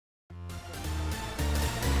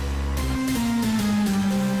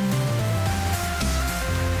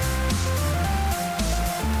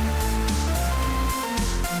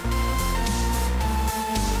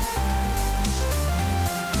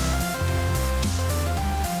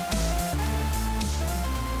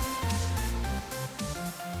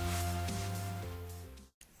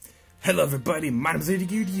Hello everybody, my name is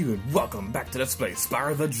ADQDU and welcome back to Let's Play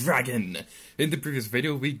Spyro the Dragon. In the previous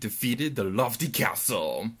video, we defeated the lofty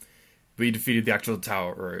castle. We defeated the actual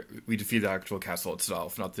tower, or we defeated the actual castle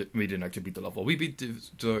itself, we didn't actually beat the level, we beat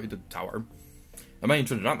the tower. And my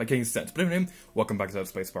intro did not make any sense, but anyway, welcome back to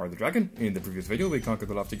Let's Play Spyro the Dragon. In the previous video, we conquered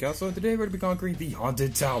the lofty castle, and today we're going to be conquering the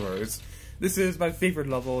haunted towers. This is my favorite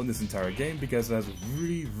level in this entire game because it has a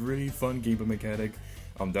really fun gameplay mechanic.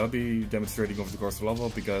 I'll be demonstrating over the course of the level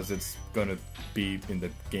because it's gonna be in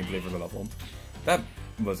the gameplay for the level. That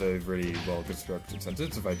was a really well constructed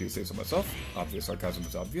sentence, if I do say so myself. Obvious sarcasm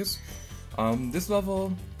is obvious. This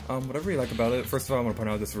level, what I really like about it, first of all, I want to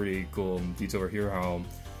point out this really cool detail over here, how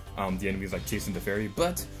the enemy is like chasing the fairy,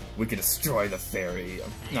 but we can destroy the fairy.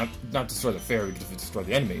 Not destroy the fairy, we can destroy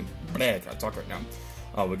the enemy. Bleh, I can't talk right now.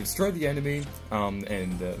 We can destroy the enemy, and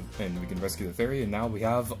we can rescue the fairy, and now we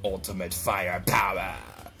have ultimate firepower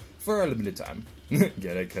for a limited time.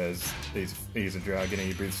 Get it? Because he's a dragon and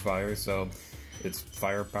he breathes fire, so it's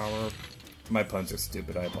firepower. My puns are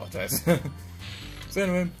stupid, I apologize. So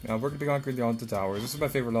anyway, we're going to be conquering the haunted towers. This is my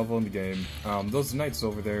favorite level in the game. Those knights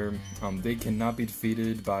over there, they cannot be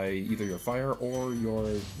defeated by either your fire or your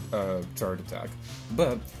charge attack,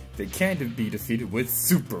 but they can be defeated with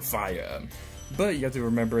super fire. But you have to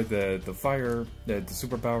remember the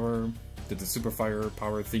super fire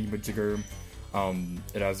power thingamajigger,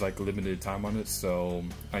 it has like a limited time on it, so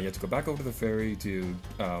you have to go back over to the ferry to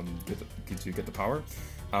get the power,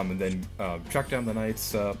 and then track down the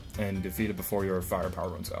knights and defeat it before your firepower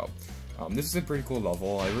runs out. This is a pretty cool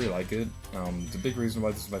level. I really like it. It's a big reason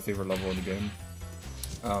why this is my favorite level in the game.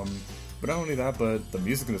 But not only that, but the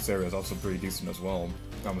music in this area is also pretty decent as well.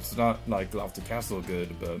 It's not like Lofty Castle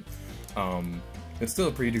good, but it's still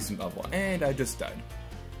a pretty decent level. And I just died.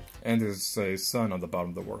 And there's a sun on the bottom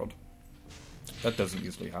of the world. That doesn't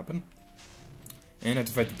usually happen. And I have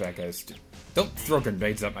to fight the bad guys too. Don't throw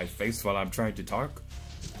grenades at my face while I'm trying to talk.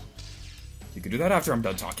 You can do that after I'm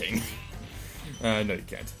done talking. No, you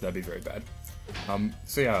can't. That'd be very bad.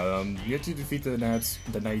 So yeah, you have to defeat the knights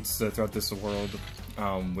throughout this world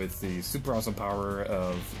with the super awesome power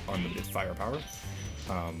of unlimited firepower.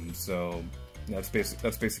 So that's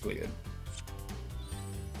basically it.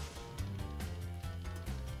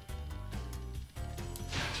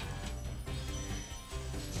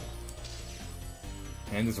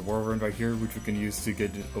 And there's a whirlwind right here, which we can use to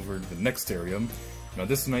get over to the next area. Now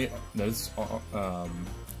these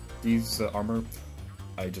armor,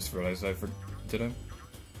 I just realized did I? I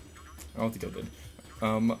don't think I did.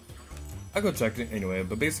 I'll go check it anyway,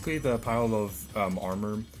 but basically the pile of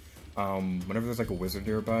armor, whenever there's like a wizard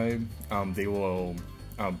nearby, they will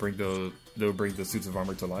bring the suits of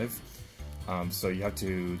armor to life. So you have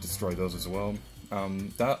to destroy those as well.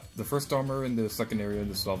 The first armor in the second area in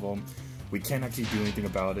this level, we can't actually do anything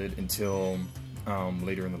about it until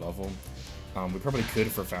later in the level. We probably could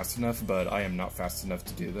if we're fast enough, but I am not fast enough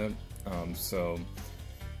to do that.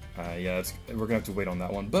 Yeah, we're gonna have to wait on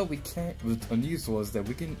that one. But we can't. What's unusual is that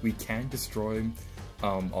we can destroy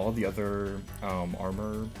all the other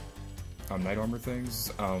armor, night armor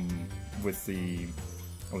things with the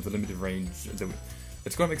limited range.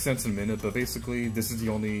 It's gonna make sense in a minute, but basically this is the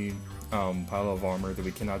only pile of armor that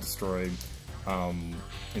we cannot destroy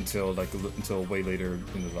until way later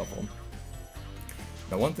in the level.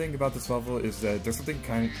 Now, one thing about this level is that there's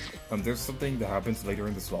something that happens later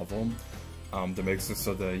in this level that makes it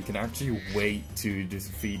so that you can actually wait to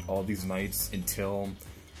defeat all these knights until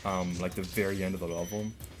like the very end of the level,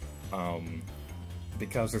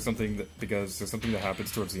 because there's something that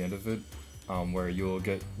happens towards the end of it, where you'll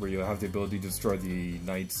have the ability to destroy the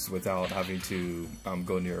knights without having to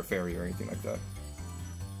go near a ferry or anything like that.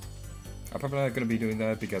 I'm probably not going to be doing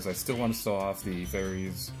that because I still want to show off the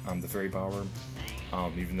fairies, the fairy power,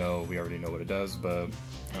 even though we already know what it does, but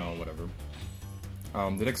whatever.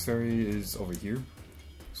 The next fairy is over here,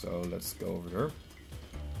 so let's go over there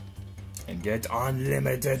and get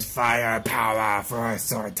unlimited firepower for a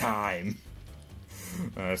short time.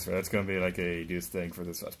 So that's going to be like a news thing for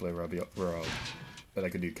this Let's Play where I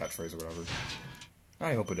can do catchphrase or whatever.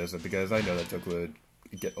 I hope it isn't, because I know that joke would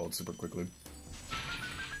get old super quickly.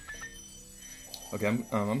 Okay,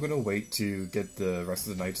 I'm gonna wait to get the rest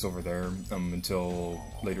of the knights over there until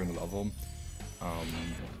later in the level.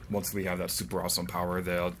 Once we have that super awesome power,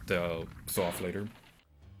 they'll show off later.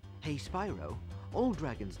 Hey Spyro, all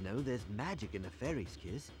dragons know there's magic in a fairy's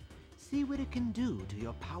kiss. See what it can do to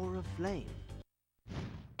your power of flame.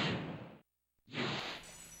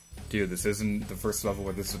 Dude, this isn't the first level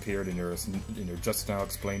where this appeared, and you're just now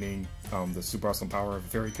explaining the super awesome power of a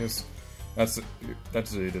fairy kiss. That's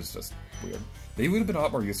it is just weird. They would have been a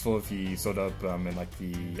lot more useful if he showed up in like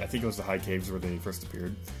I think it was the high caves where they first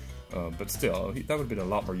appeared. But still, that would have been a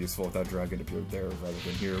lot more useful if that dragon appeared there rather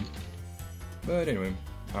than here. But anyway,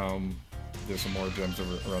 there's some more gems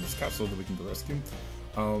around this castle that we can go rescue.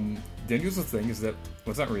 The unusual thing is that,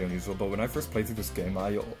 well, it's not really unusual, but when I first played through this game,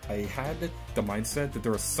 I had the mindset that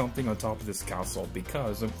there was something on top of this castle,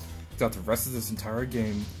 because throughout the rest of this entire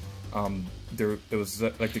game, it was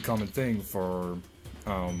like the common thing for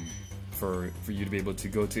you to be able to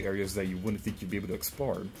go to areas that you wouldn't think you'd be able to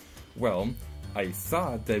explore. Well, I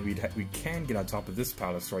thought that we can get on top of this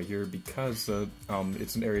palace right here because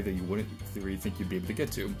it's an area that you wouldn't really think you'd be able to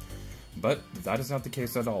get to. But that is not the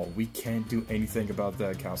case at all. We can't do anything about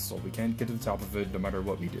that castle. We can't get to the top of it no matter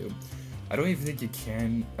what we do. I don't even think you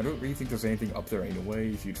can. I don't really think there's anything up there anyway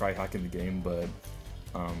if you try hacking the game, but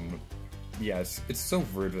yes, it's so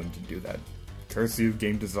weird of them to do that. Curse you,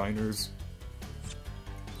 game designers.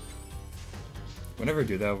 Whenever I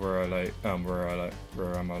do that,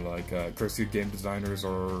 where I'm like, curse you, game designers,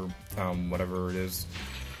 or whatever it is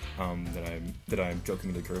that I'm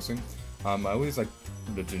jokingly cursing, I always like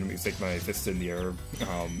legitimately stick my fist in the air,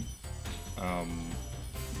 or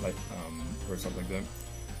something like that.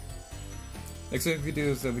 Next thing we can do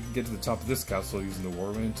is that we can get to the top of this castle using the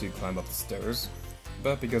whirlwind to climb up the stairs.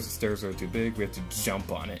 But because the stairs are too big, we have to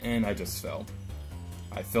jump on it, and I just fell.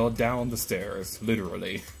 I fell down the stairs,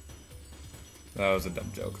 literally. That was a dumb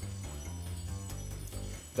joke.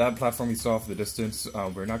 That platform you saw off in the distance,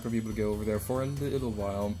 we're not going to be able to go over there for a little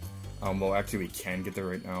while. Well, actually we can get there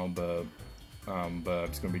right now, but I'm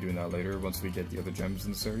just going to be doing that later once we get the other gems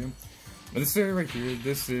in this area. But this area right here,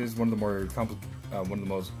 this is one of the more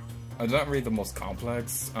not really the most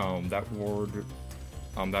complex. That ward,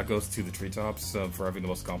 that goes to the treetops for having the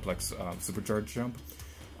most complex supercharged jump.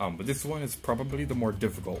 But this one is probably the more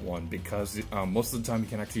difficult one because most of the time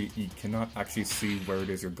you cannot actually see where it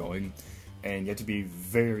is you're going, and you have to be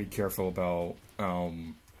very careful about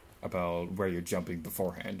where you're jumping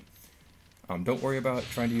beforehand. Don't worry about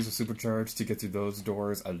trying to use a supercharge to get through those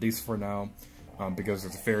doors, at least for now, because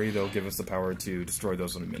there's a fairy that'll give us the power to destroy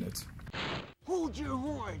those in a minute. Hold your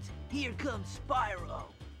horns! Here comes Spyro!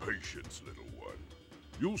 Patience, little one.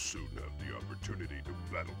 You'll soon have the opportunity to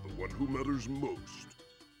battle the one who matters most.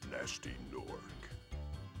 Nasty Nork.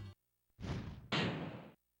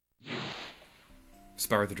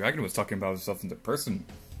 Spyro the Dragon was talking about himself in third person.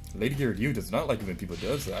 Lady Gear Ryu does not like it when people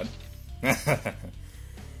does that.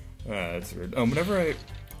 That's weird.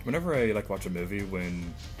 Whenever I like watch a movie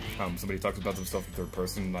when somebody talks about themselves in third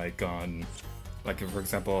person, like for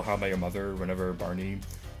example, How I Met Your Mother, whenever Barney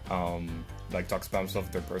like talks about himself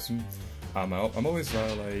in third person, I'm always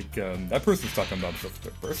like, that person's talking about himself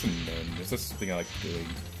in third person, and it's just something I like doing.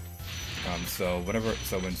 So when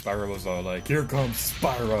Spyro was all like, "Here comes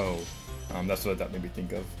Spyro," that's what that made me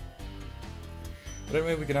think of. But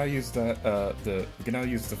anyway, we can now use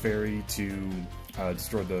the fairy to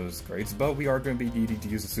destroy those crates, but we are going to be needing to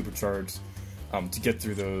use the supercharge to get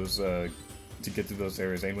through those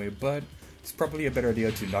areas anyway. But it's probably a better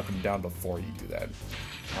idea to knock them down before you do that.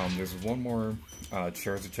 There's one more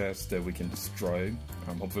treasure chest that we can destroy.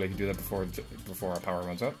 Hopefully I can do that before our power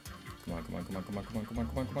runs out. Come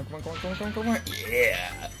on.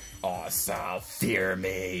 Yeah! Awesome. Fear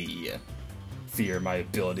me. Fear my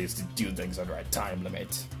abilities to do things under a time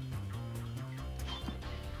limit.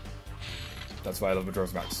 That's why I love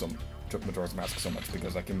Majora's Mask so much,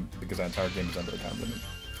 because that entire game is under a time limit.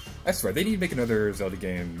 I swear, they need to make another Zelda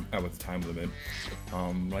game with a time limit.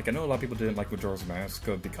 Like, I know a lot of people didn't like Majora's Mask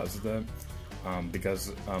because of that.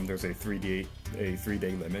 Because there's a 3-day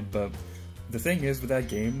limit, but the thing is with that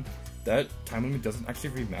game, that time limit doesn't actually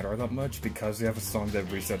really matter that much because they have a song that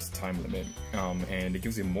resets the time limit, and it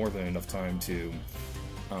gives you more than enough time to,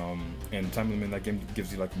 and the time limit in that game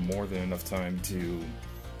gives you like more than enough time to,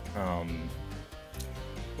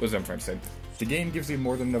 what is that I'm trying to say? The game gives you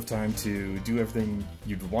more than enough time to do everything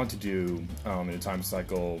you'd want to do in a time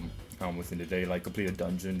cycle within a day, like complete a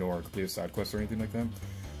dungeon or complete a side quest or anything like that.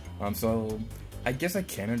 So I guess I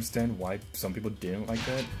can understand why some people didn't like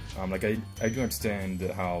that. Like I do understand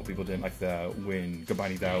how people didn't like that when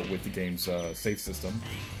combining that with the game's save system.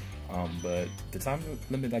 But the time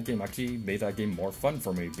limit in that game actually made that game more fun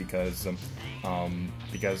for me because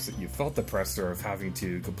you felt the pressure of having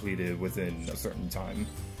to complete it within a certain time.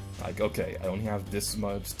 Like, okay, I only have this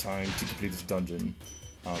much time to complete this dungeon.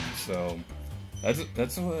 So that's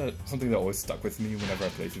something that always stuck with me whenever I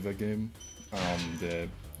played through that game.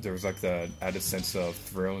 There was like that added sense of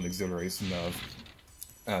thrill and exhilaration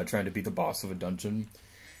of trying to beat the boss of a dungeon.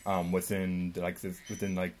 within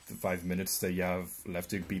the 5 minutes that you have left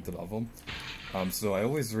to beat the level. So I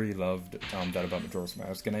always really loved that about Majora's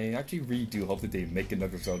Mask, and I actually really do hope that they make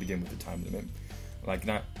another Zelda game with a time limit. Like,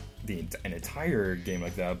 not an entire game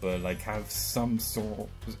like that, but like have some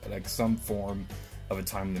form of a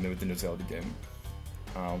time limit within a Zelda game.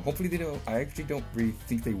 Hopefully they don't. I actually don't really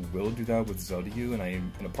think they will do that with Zelda U,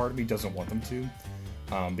 and a part of me doesn't want them to,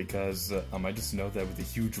 because I just know that with a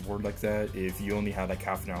huge world like that, if you only had like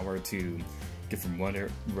half an hour to get from one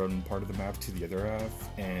part of the map to the other half,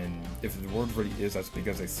 and if the world really is as big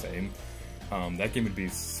as they say, that game would be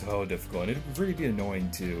so difficult, and it would really be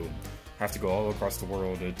annoying to have to go all across the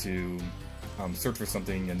world to search for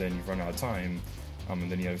something, and then you run out of time,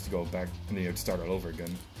 and then you have to go back, and then you have to start all over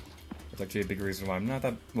again. That's actually a big reason why I'm not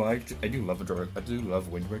that. Well, I do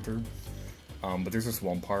love Wind Waker, but there's this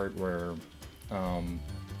one part where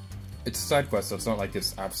it's a side quest, so it's not like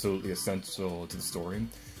it's absolutely essential to the story.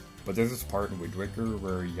 But there's this part in Wind Waker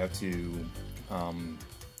where you have to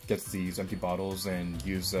get these empty bottles and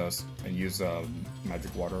use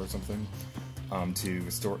magic water or something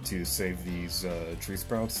to save these tree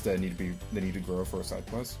sprouts that need to grow for a side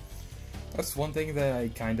quest. That's one thing that I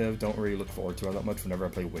kind of don't really look forward to all that much whenever I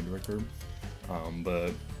play Wind Waker.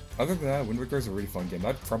 But other than that, Wind Waker is a really fun game.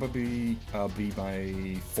 That'd probably be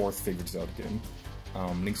my 4th favorite Zelda game.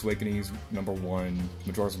 Link's Awakening is number 1,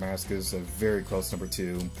 Majora's Mask is a very close number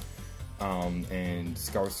 2, and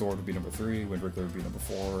Skyward Sword would be number 3, Wind Waker would be number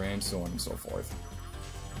 4, and so on and so forth.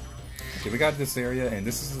 Okay, we got this area, and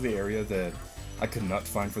this is the area that I could not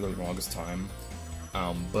find for the longest time.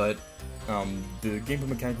 But the gameplay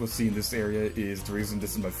mechanic we'll see in this area is the reason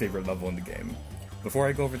this is my favorite level in the game. Before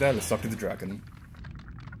I go over that, let's talk to the dragon.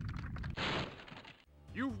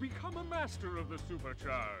 You've become a master of the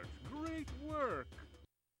supercharge. Great work.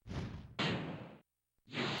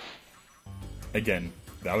 Again,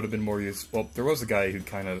 that would have been more useful. Well, there was a guy who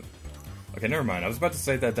kind of... Okay, never mind. I was about to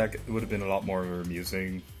say that would have been a lot more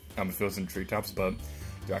amusing if it was in treetops, but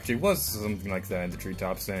there actually was something like that in the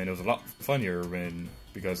treetops, and it was a lot funnier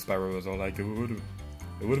because Spyro was all like, it would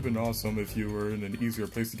have been awesome if you were in an easier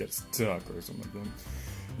place to get stuck or something like that.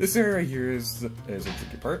 This area right here is a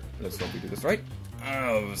tricky part. Let's hope we do this right.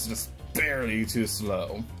 Oh, it was just barely too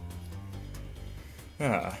slow.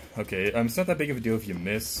 Okay, it's not that big of a deal if you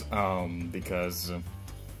miss, because you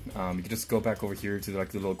can just go back over here to like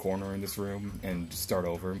the little corner in this room and just start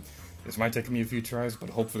over. This might take me a few tries, but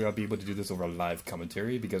hopefully I'll be able to do this over a live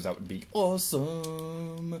commentary, because that would be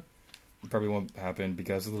awesome. It probably won't happen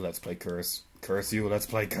because of the Let's Play curse. Curse you, Let's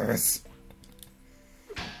Play curse!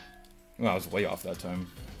 Well, I was way off that time.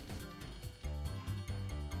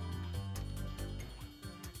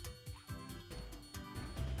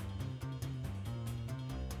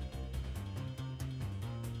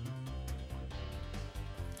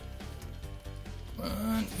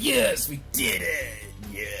 Yes, we did it!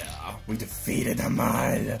 Yeah, we defeated them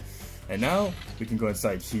all! And now, we can go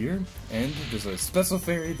inside here, and there's a special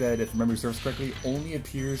fairy that, if memory serves correctly, only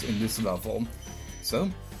appears in this level. So,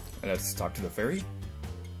 let's talk to the fairy.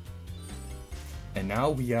 And now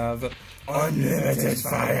we have unlimited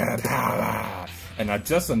firepower! And not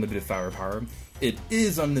just unlimited firepower, it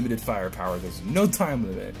is unlimited firepower. There's no time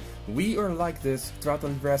limit. We are like this throughout the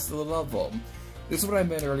rest of the level. This is what I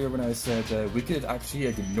meant earlier when I said that we could actually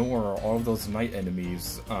ignore all of those night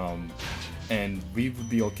enemies, and we would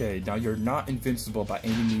be okay. Now, you're not invincible by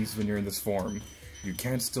enemies when you're in this form. You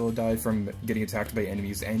can still die from getting attacked by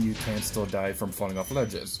enemies, and you can still die from falling off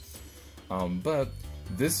ledges. But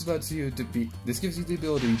this gives you the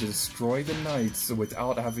ability to destroy the knights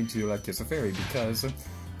without having to like kiss a fairy, because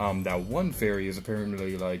that one fairy is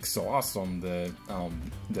apparently like so awesome that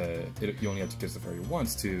you only have to kiss the fairy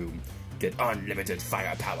once to get unlimited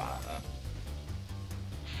firepower.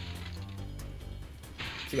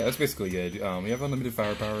 So yeah, that's basically it. We have unlimited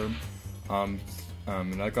firepower. And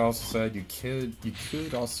like I also said, you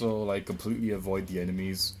could also like completely avoid the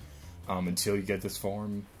enemies until you get this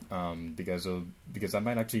form. Because I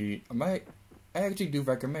actually do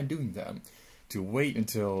recommend doing that. To wait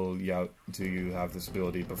until you have this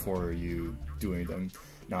ability before you do anything.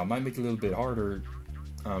 Now, it might make it a little bit harder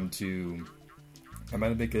to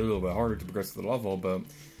progress the level, but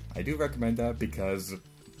I do recommend that because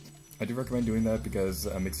it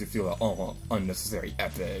makes you feel unnecessary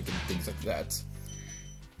epic and things like that.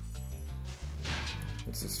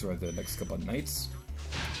 Let's destroy the next couple of knights,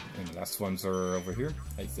 and the last ones are over here,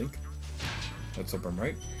 I think. Let's hope I'm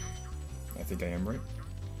right. I think I am right.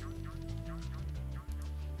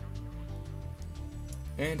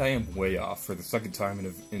 And I am way off for the second time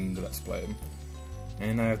in the Let's Play.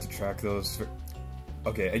 And I have to track those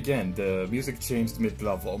Okay, again, the music changed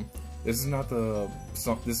mid-level. This is not the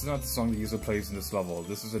song. This is not the song the user plays in this level.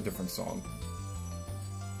 This is a different song.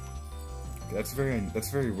 Okay, that's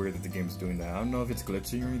very weird that the game's doing that. I don't know if it's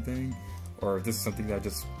glitching or anything, or if this is something that I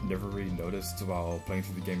just never really noticed while playing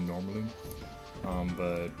through the game normally.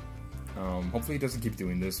 Hopefully it doesn't keep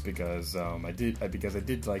doing this because I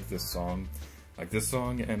did like this song. Like this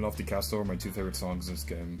song and Lofty Castle are my two favorite songs in this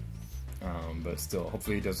game. But still,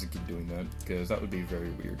 hopefully it doesn't keep doing that, because that would be very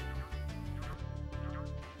weird.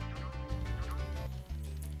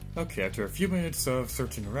 Okay, after a few minutes of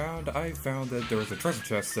searching around, I found that there was a treasure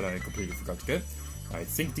chest that I completely forgot to get. I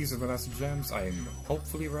think these are the last gems. I am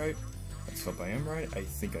hopefully right. Let's hope I am right. I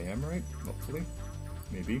think I am right. Hopefully.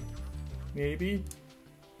 Maybe. Maybe.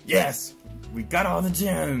 Yes! We got all the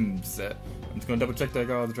gems! I'm just gonna double check that I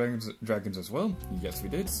got all the dragons as well. Yes, we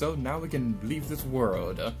did. So now we can leave this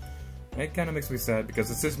world. It kind of makes me sad because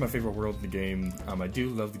this is my favorite world in the game. I do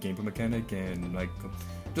love the gameplay mechanic and like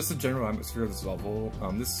just the general atmosphere of this level.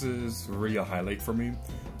 This is really a highlight for me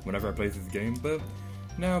whenever I play through the game, but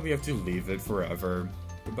now we have to leave it forever.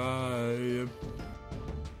 Goodbye.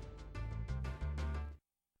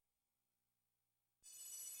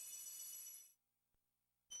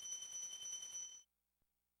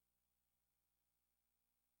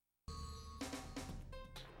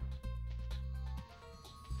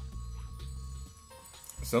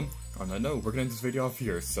 So, on that note, we're gonna end this video off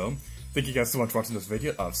here, so thank you guys so much for watching this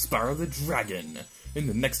video of Spyro the Dragon. In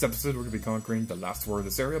the next episode, we're gonna be conquering the last world of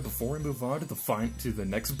this area before we move on to the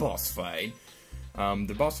next boss fight.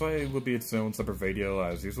 The boss fight will be its own separate video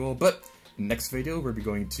as usual, but next video we'll be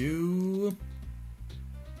going to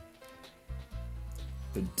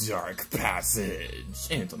the Dark Passage.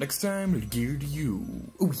 And until next time, gear to you.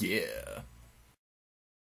 Oh yeah.